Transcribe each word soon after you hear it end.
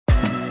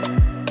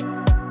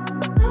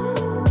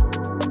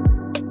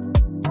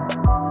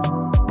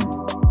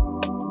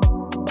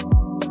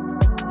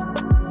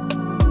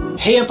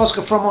Hey, I'm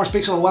Pascal from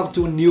Orangepixel and welcome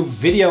to a new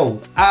video.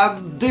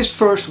 This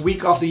first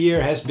week of the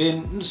year has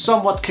been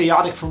somewhat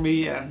chaotic for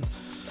me and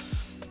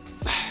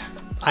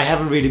I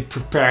haven't really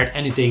prepared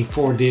anything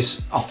for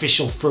this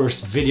official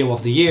first video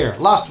of the year.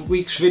 Last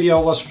week's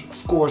video was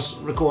of course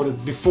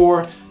recorded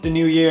before the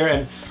new year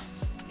and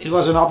it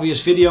was an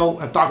obvious video.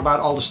 I talk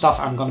about all the stuff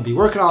I'm going to be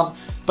working on.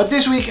 But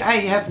this week I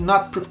have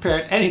not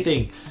prepared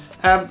anything.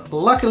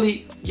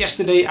 Luckily,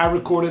 yesterday I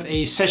recorded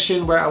a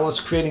session where I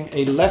was creating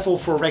a level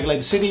for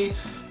Regulator City.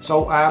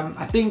 So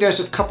I think there's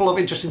a couple of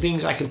interesting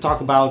things I can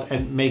talk about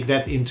and make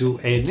that into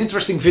an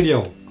interesting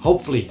video,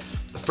 hopefully.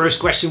 The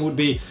first question would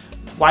be,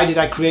 why did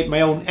I create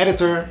my own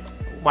editor?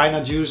 Why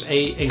not use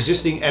an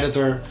existing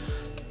editor?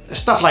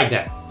 Stuff like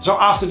that. So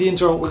after the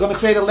intro, we're going to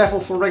create a level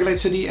for Regulator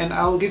City and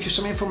I'll give you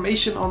some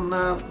information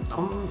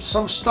on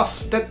some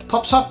stuff that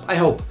pops up, I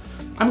hope.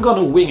 I'm going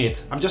to wing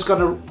it. I'm just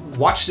going to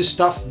watch the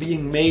stuff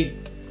being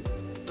made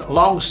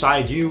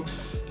alongside you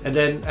and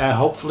then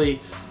hopefully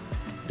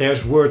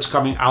there's words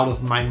coming out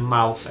of my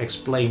mouth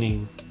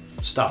explaining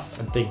stuff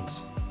and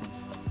things.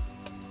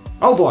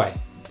 Oh boy,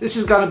 this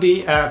is gonna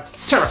be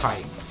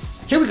terrifying.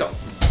 Here we go.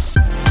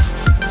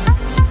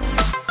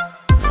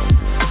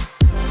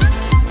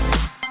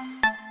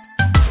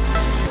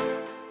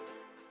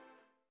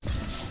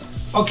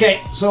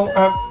 Okay, so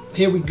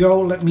here we go.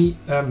 Let me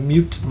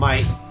mute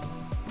my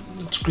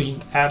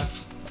screen. I've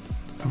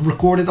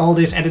recorded all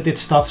this edited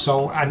stuff,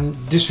 so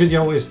this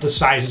video is the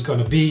size it's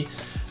gonna be.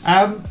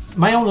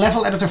 My own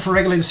level editor for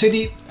Regulator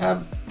City.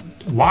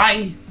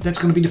 Why? That's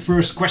going to be the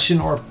first question,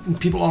 or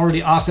people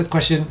already asked that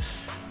question.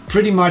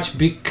 Pretty much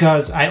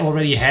because I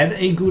already had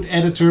a good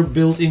editor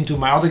built into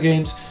my other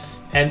games,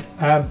 and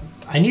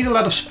I need a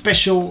lot of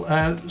special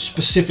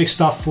specific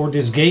stuff for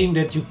this game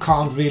that you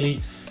can't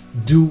really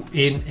do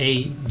in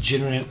a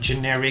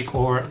generic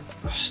or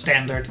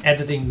standard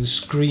editing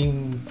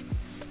screen.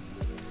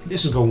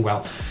 This is going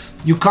well.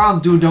 You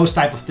can't do those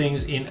type of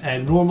things in a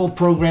normal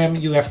program.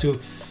 You have to,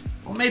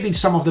 or maybe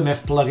some of them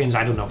have plugins,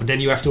 I don't know, but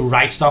then you have to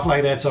write stuff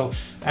like that. So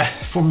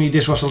for me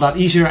this was a lot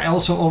easier. I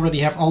also already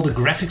have all the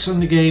graphics on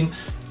the game,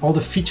 all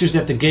the features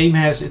that the game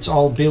has, it's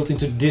all built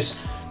into this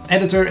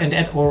editor, and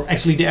or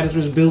actually the editor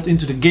is built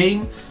into the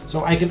game.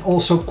 So I can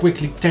also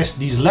quickly test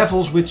these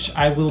levels, which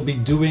I will be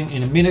doing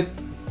in a minute.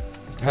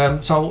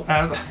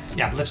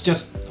 Yeah, let's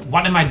just,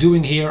 what am I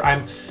doing here?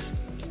 I'm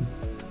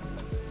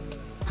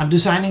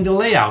designing the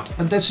layout,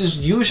 and this is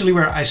usually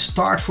where I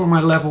start for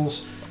my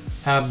levels.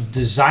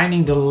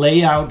 Designing the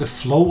layout, the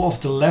flow of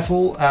the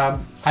level.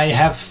 I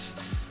have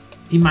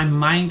in my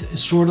mind a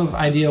sort of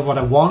idea of what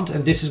I want,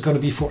 and this is going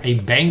to be for a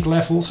bank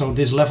level. So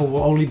this level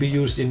will only be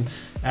used in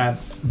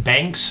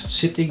banks,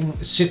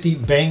 city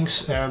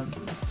banks,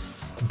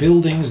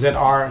 buildings that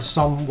are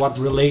somewhat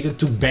related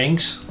to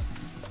banks,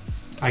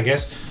 I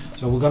guess.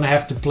 So we're going to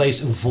have to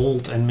place a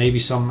vault and maybe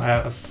some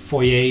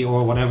foyer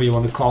or whatever you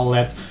want to call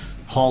that,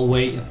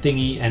 hallway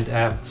thingy,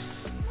 and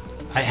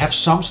I have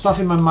some stuff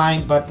in my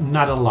mind, but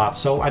not a lot.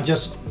 So I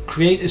just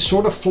create a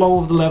sort of flow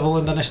of the level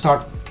and then I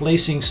start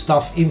placing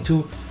stuff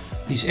into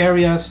these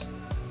areas.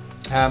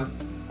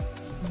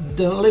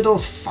 The little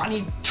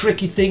funny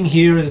tricky thing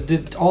here is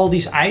that all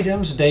these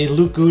items, they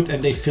look good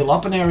and they fill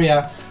up an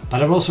area, but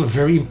they're also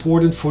very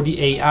important for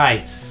the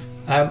AI.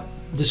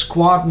 The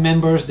squad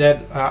members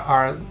that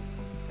are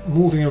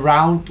moving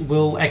around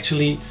will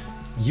actually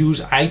use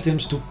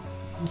items to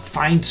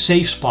find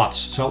safe spots.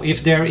 So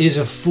if there is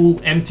a full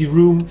empty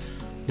room,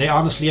 they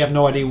honestly have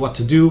no idea what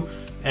to do.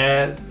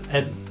 And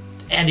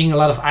adding a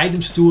lot of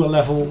items to a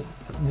level,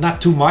 not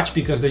too much,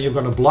 because then you're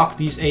going to block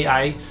these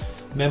AI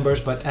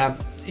members. But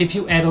if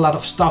you add a lot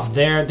of stuff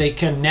there, they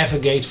can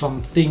navigate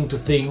from thing to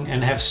thing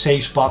and have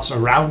safe spots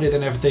around it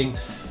and everything.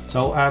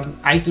 So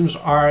items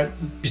are,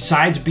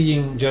 besides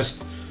being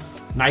just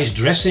nice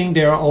dressing,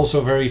 they are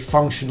also very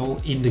functional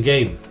in the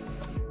game.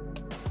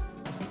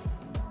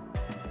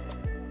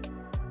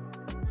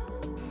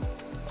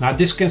 Now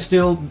this can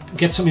still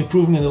get some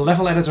improvement in the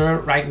level editor.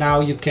 Right now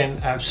you can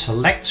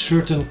select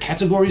certain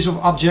categories of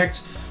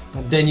objects,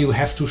 but then you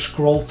have to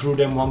scroll through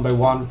them one by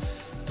one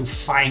to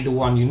find the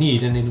one you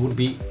need. And it would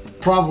be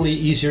probably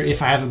easier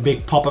if I have a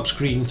big pop-up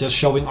screen just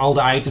showing all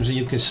the items and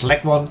you can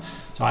select one.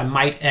 So I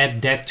might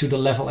add that to the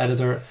level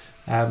editor.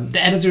 The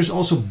editor is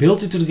also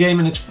built into the game,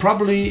 and it's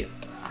probably,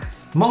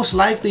 most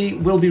likely,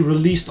 will be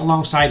released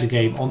alongside the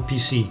game on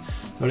PC,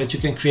 so that you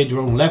can create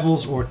your own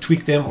levels or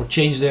tweak them or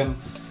change them.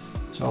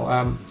 So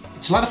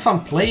it's a lot of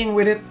fun playing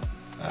with it,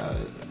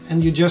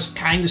 and you just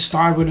kind of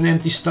start with an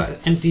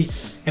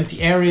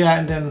empty area,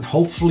 and then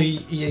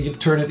hopefully you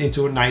turn it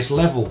into a nice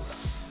level.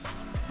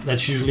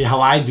 That's usually how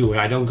I do it.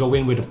 I don't go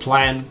in with a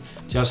plan,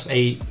 just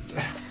a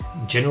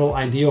general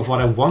idea of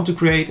what I want to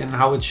create and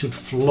how it should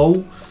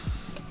flow,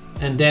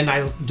 and then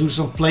I'll do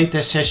some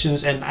playtest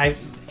sessions. And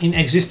in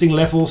existing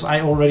levels I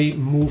already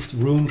moved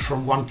rooms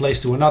from one place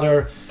to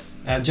another,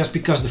 just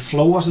because the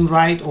flow wasn't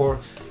right. Or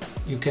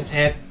you can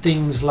add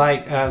things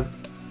like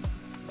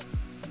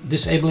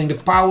disabling the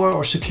power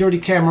or security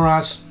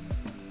cameras,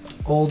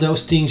 all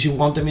those things, you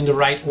want them in the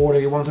right order,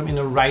 you want them in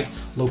the right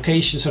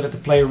location, so that the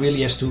player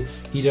really has to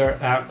either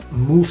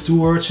move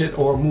towards it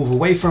or move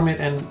away from it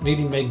and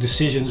really make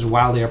decisions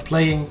while they are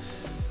playing.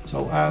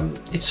 So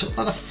it's a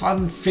lot of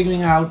fun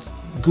figuring out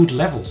good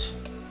levels.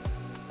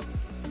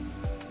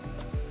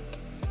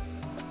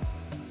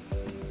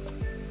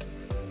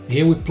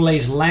 Here we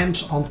place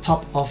lamps on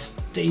top of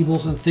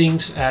tables and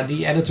things.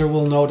 The editor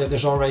will know that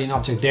there's already an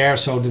object there,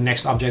 so the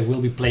next object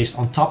will be placed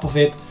on top of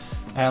it.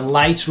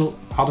 Lights will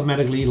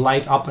automatically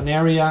light up an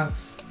area.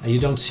 You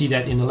don't see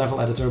that in the level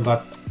editor,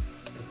 but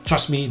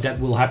trust me, that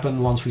will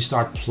happen once we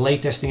start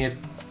playtesting it.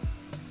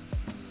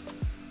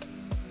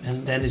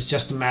 And then it's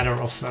just a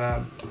matter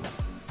of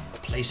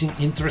placing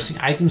interesting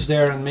items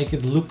there and make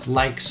it look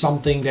like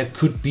something that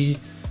could be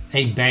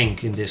a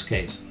bank in this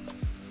case.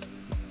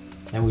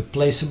 Then we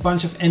place a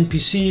bunch of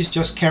NPCs,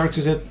 just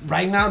characters that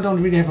right now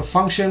don't really have a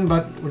function,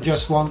 but we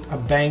just want a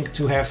bank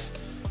to have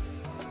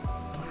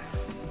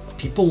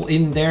people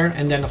in there,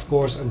 and then of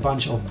course a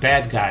bunch of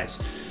bad guys.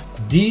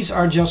 These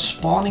are just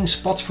spawning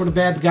spots for the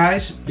bad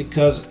guys,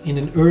 because in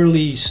an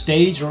early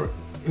stage or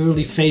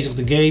early phase of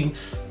the game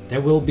there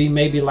will be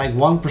maybe like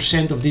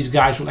 1% of these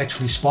guys will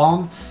actually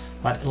spawn,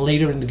 but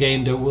later in the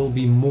game there will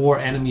be more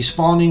enemies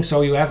spawning,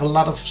 so you have a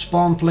lot of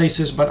spawn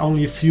places, but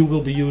only a few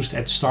will be used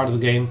at the start of the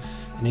game,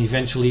 and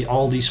eventually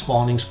all these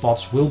spawning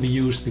spots will be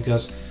used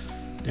because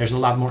there's a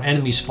lot more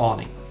enemies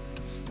spawning.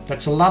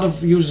 That's a lot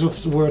of use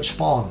of the word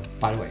spawn,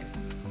 by the way.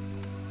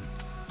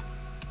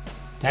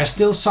 There's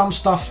still some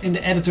stuff in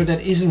the editor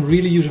that isn't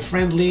really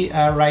user-friendly.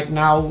 Right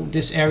now,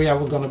 this area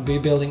we're going to be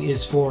building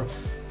is for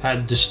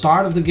the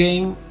start of the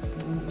game,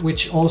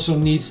 which also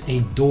needs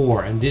a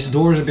door. And this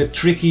door is a bit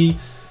tricky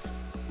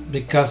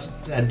because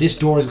this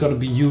door is going to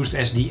be used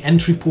as the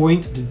entry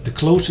point, the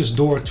closest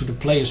door to the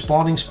player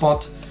spawning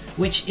spot,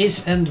 which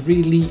isn't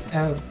really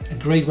a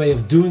great way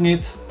of doing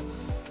it.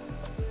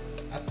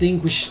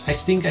 I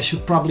think I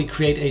should probably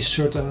create a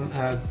certain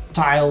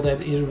tile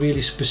that is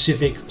really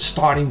specific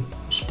starting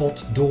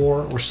spot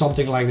door or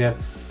something like that,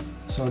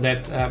 so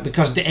that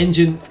because the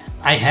engine,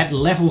 I had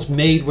levels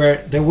made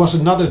where there was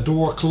another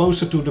door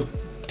closer to the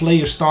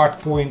player start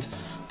point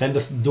than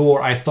the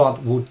door I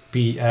thought would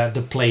be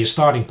the player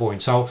starting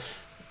point, so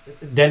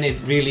then it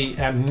really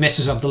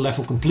messes up the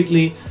level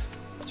completely.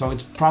 So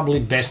it's probably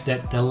best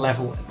that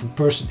the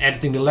person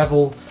editing the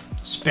level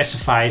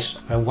specifies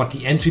what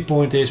the entry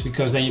point is,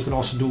 because then you can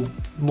also do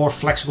more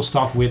flexible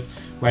stuff with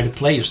where the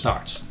player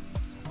starts.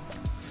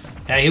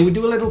 Here we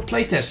do a little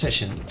playtest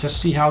session,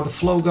 just see how the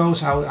flow goes,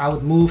 how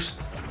it moves.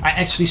 I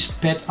actually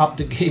sped up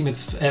the game,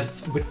 it's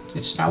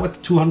now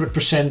at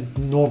 200%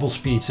 normal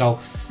speed, so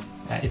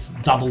it's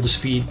double the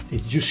speed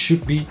it just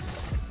should be,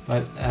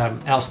 but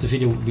else the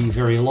video would be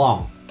very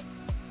long.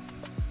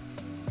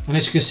 And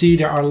as you can see,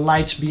 there are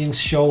lights being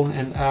shown,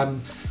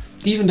 and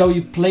even though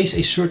you place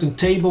a certain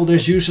table,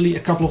 there's usually a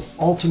couple of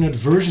alternate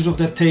versions of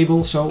that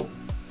table, so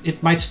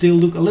it might still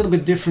look a little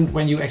bit different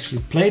when you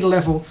actually play the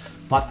level,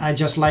 but I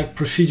just like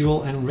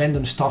procedural and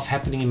random stuff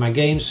happening in my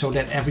games, so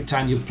that every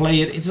time you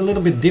play it, it's a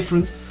little bit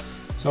different.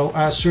 So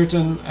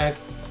certain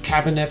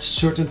cabinets,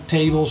 certain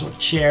tables or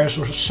chairs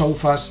or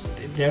sofas,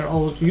 they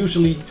all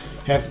usually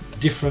have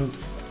different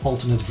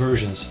alternate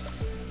versions.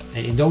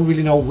 And you don't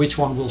really know which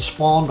one will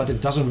spawn, but it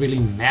doesn't really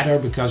matter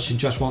because you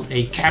just want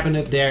a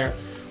cabinet there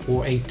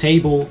or a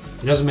table.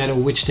 It doesn't matter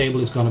which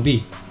table it's going to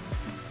be.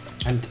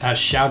 And a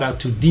shout out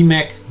to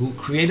DMAC, who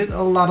created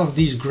a lot of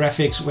these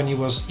graphics when he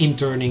was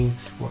interning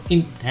or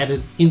had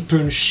an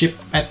internship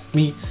at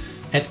me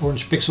at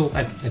Orangepixel,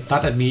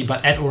 not at me,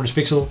 but at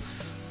Orangepixel.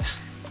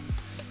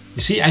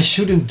 You see, I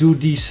shouldn't do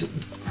these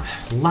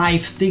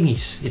live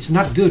thingies. It's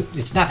not good.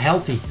 It's not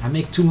healthy. I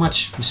make too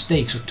much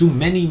mistakes or too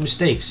many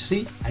mistakes.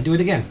 See, I do it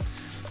again.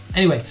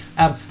 Anyway,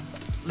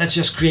 let's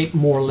just create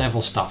more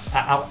level stuff.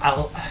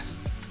 I'll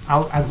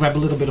grab a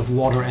little bit of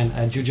water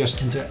and you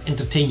just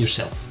entertain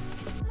yourself.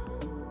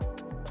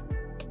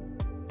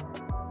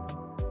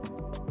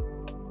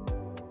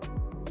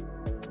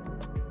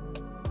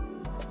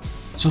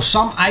 So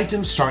some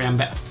items, sorry I'm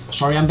back.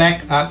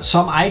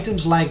 Some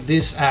items like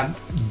this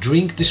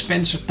drink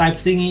dispenser type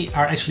thingy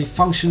are actually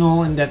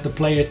functional in that the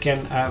player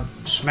can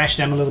smash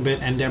them a little bit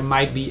and there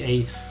might be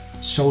a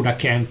soda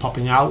can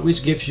popping out,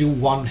 which gives you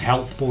 1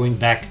 health point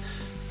back.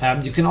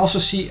 You can also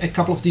see a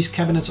couple of these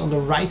cabinets on the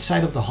right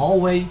side of the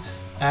hallway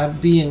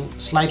being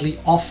slightly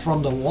off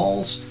from the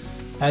walls.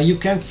 You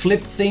can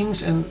flip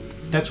things, and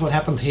that's what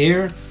happened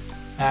here,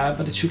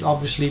 but it should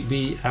obviously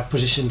be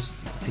positioned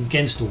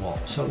against the wall.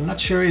 So I'm not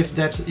sure if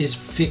that is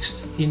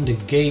fixed in the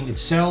game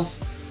itself.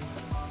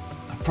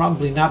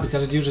 Probably not,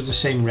 because it uses the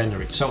same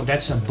rendering. So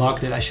that's a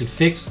bug that I should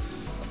fix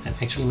and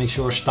actually make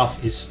sure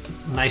stuff is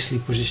nicely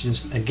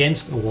positioned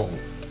against a wall.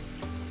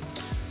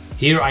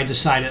 Here I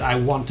decided I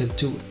wanted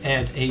to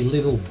add a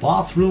little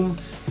bathroom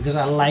because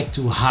I like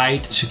to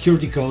hide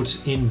security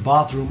codes in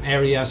bathroom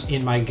areas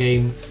in my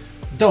game.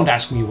 Don't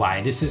ask me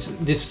why.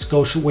 This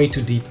goes way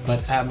too deep,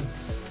 but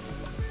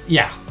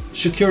yeah.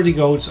 Security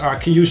codes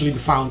can usually be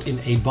found in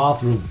a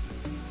bathroom.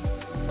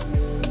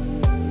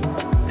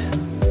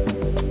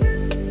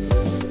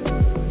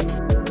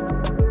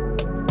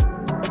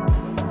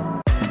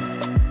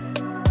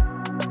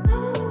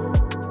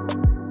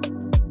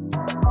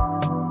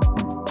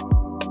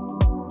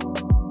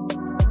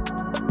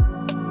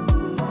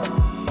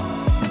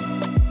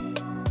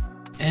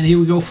 And here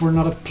we go for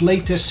another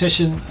playtest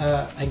session.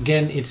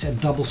 Again, it's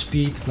at double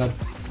speed, but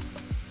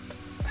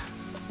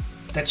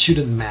that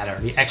shouldn't matter.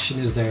 The action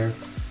is there.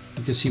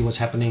 You can see what's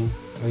happening.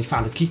 We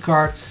found a key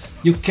card.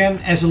 You can,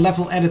 as a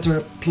level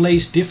editor,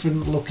 place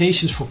different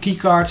locations for key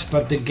cards,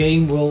 but the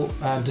game will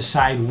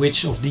decide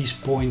which of these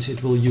points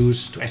it will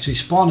use to actually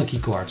spawn a key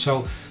card.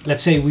 So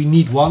let's say we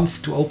need one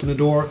to open a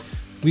door.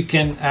 We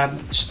can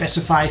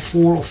specify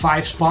 4 or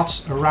 5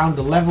 spots around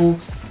the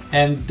level,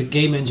 and the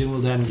game engine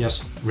will then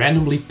just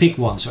randomly pick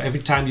one. So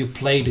every time you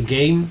play the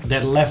game,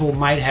 that level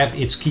might have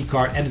its key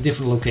card at a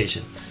different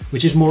location,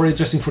 which is more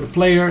interesting for the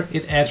player.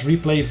 It adds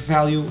replay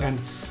value, and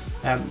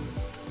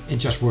it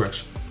just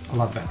works a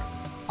lot better.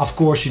 Of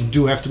course, you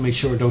do have to make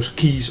sure those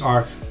keys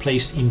are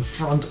placed in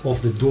front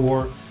of the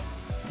door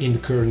in the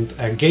current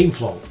game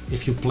flow.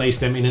 If you place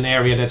them in an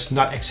area that's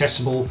not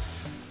accessible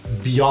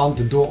beyond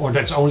the door, or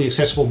that's only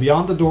accessible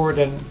beyond the door,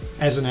 then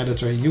as an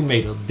editor you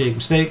made a big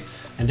mistake.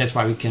 And that's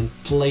why we can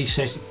play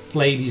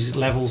these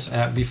levels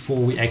before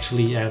we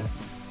actually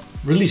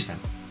release them.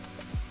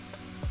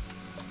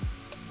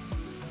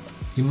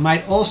 You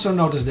might also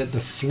notice that the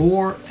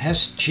floor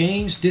has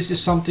changed. This is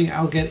something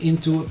I'll get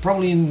into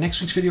probably in next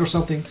week's video or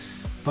something.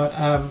 But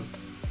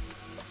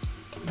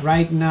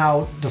right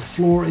now the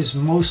floor is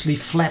mostly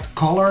flat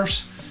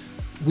colors,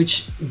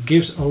 which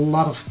gives a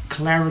lot of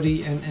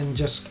clarity and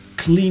just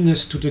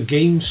cleanness to the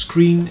game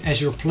screen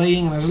as you're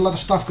playing. And there's a lot of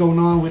stuff going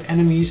on with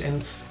enemies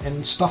and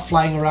stuff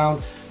flying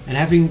around, and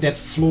having that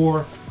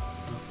floor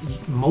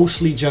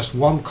mostly just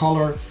one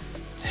color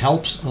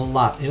helps a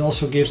lot. It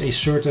also gives a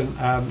certain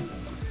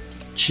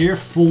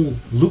cheerful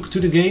look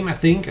to the game, I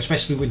think,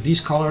 especially with these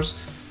colors,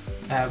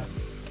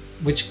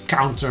 which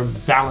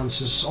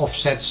counterbalances,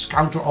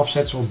 counter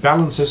offsets or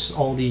balances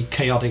all the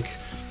chaotic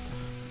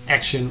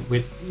action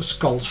with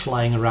skulls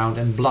flying around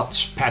and blood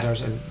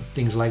spatters and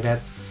things like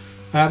that.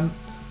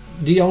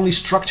 The only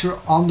structure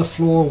on the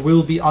floor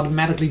will be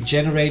automatically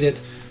generated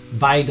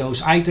by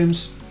those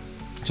items.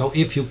 So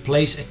if you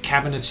place a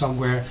cabinet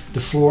somewhere, the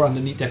floor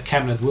underneath that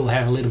cabinet will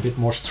have a little bit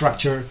more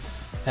structure,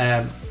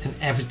 and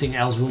everything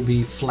else will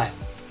be flat.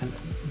 And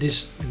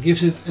this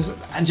gives it,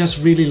 I just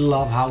really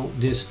love how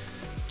this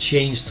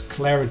changed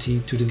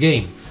clarity to the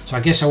game. So I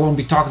guess I won't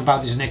be talking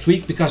about this next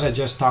week because I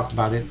just talked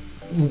about it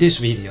in this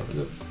video.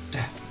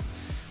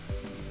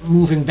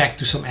 Moving back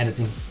to some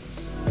editing.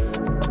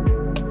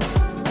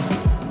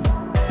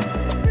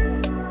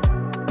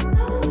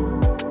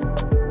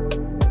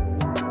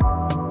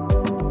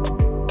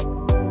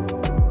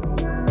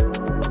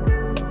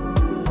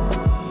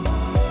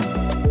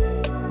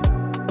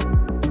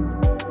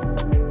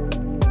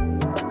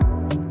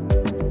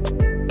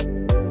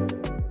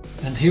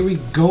 Here we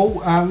go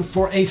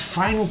for a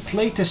final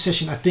playtest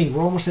session. I think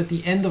we're almost at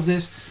the end of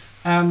this.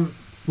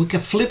 We can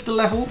flip the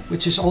level,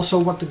 which is also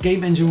what the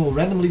game engine will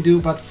randomly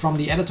do, but from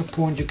the editor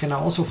point you can now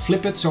also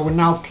flip it. So we're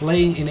now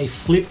playing in a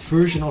flipped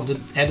version of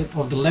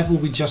the level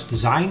we just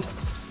designed,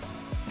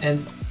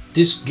 and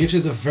this gives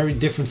it a very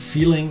different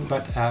feeling,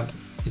 but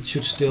it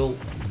should still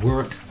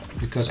work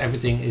because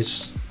everything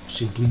is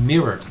simply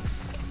mirrored.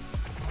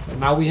 But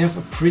now we have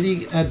a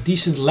pretty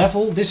decent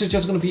level. This is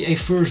just going to be a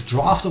first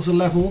draft of the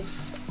level.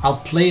 I'll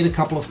play it a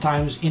couple of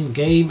times in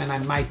game, and I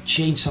might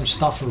change some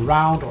stuff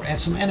around or add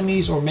some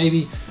enemies or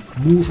maybe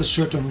move a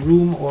certain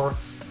room or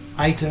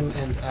item,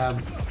 and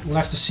we'll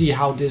have to see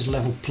how this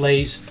level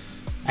plays.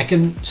 I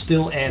can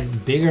still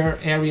add bigger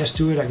areas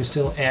to it. I can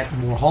still add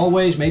more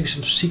hallways, maybe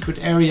some secret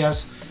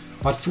areas.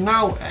 But for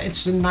now,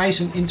 it's a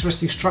nice and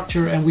interesting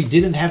structure, and we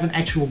didn't have an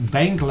actual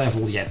bank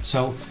level yet.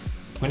 So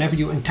whenever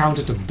you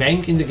encountered a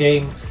bank in the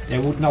game,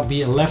 there would not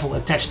be a level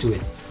attached to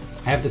it.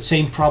 I have the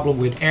same problem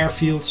with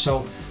airfields,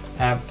 so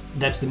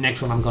that's the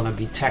next one I'm gonna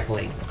be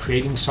tackling,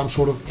 creating some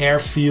sort of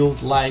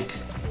airfield-like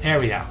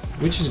area,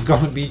 which is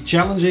gonna be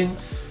challenging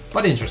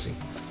but interesting.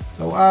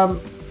 So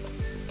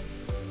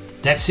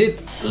that's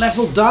it.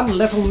 Level done,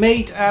 level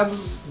made.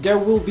 There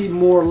will be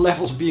more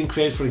levels being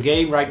created for the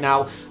game right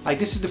now. Like,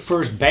 this is the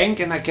first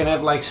bank, and I can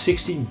have like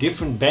 16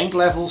 different bank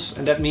levels,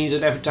 and that means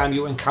that every time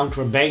you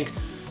encounter a bank,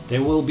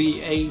 there will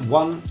be a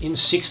 1 in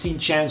 16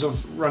 chance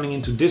of running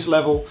into this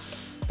level.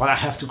 But I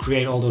have to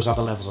create all those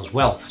other levels as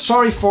well.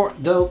 Sorry for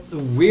the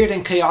weird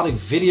and chaotic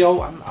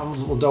video,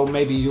 although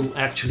maybe you'll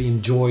actually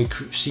enjoy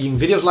seeing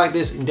videos like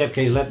this. In that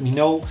case, let me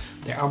know.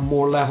 There are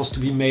more levels to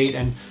be made,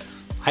 and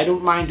I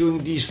don't mind doing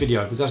these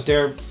videos because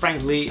they're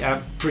frankly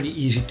pretty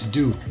easy to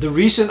do. The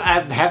reason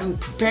I haven't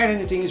prepared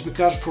anything is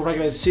because for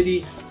Regulator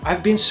City,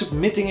 I've been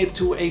submitting it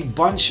to a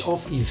bunch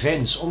of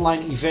events,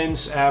 online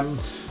events,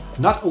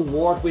 not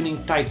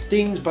award-winning type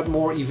things, but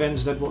more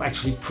events that will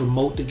actually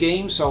promote the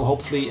game. So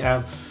hopefully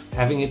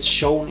having it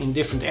shown in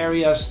different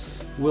areas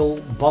will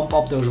bump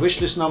up those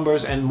wishlist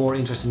numbers and more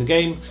interest in the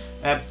game.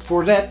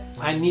 For that,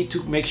 I need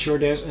to make sure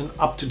there's an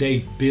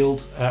up-to-date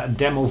build,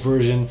 demo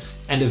version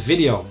and a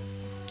video.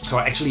 So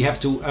I actually have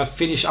to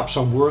finish up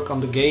some work on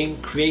the game,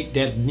 create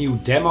that new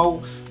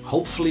demo.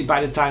 Hopefully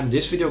by the time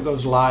this video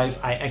goes live,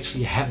 I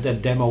actually have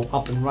that demo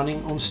up and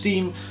running on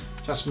Steam.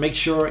 Just make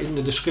sure in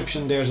the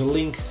description there's a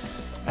link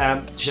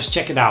just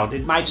check it out.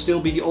 It might still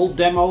be the old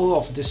demo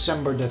of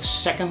December the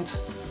 2nd,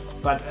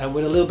 but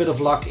with a little bit of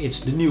luck, it's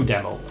the new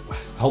demo,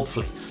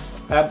 hopefully.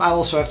 I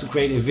also have to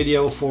create a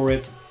video for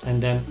it,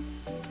 and then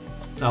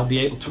I'll be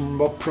able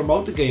to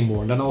promote the game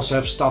more, and then also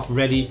have stuff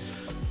ready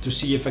to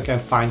see if I can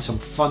find some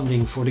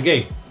funding for the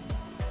game.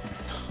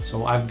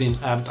 So I've been,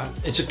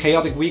 it's a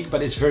chaotic week,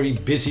 but it's very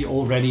busy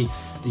already.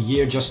 The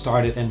year just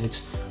started and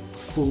it's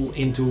full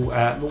into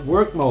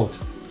work mode.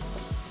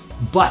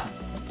 But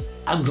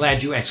I'm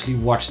glad you actually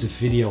watched the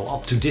video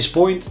up to this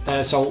point.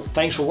 So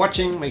thanks for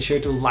watching. Make sure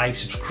to like,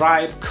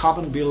 subscribe,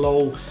 comment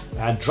below,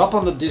 drop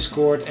on the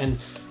Discord, and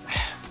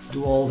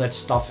do all that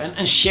stuff.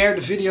 And share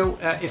the video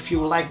if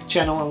you like the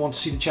channel and want to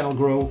see the channel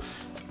grow.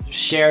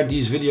 Share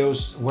these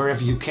videos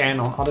wherever you can,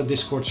 on other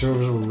Discord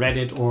servers or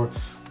Reddit or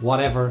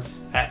whatever.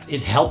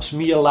 It helps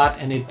me a lot,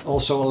 and it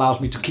also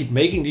allows me to keep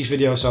making these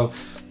videos. So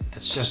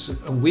that's just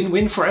a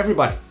win-win for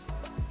everybody.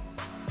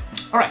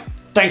 All right,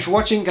 thanks for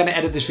watching. Gonna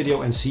edit this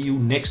video and see you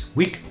next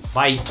week.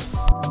 Bye.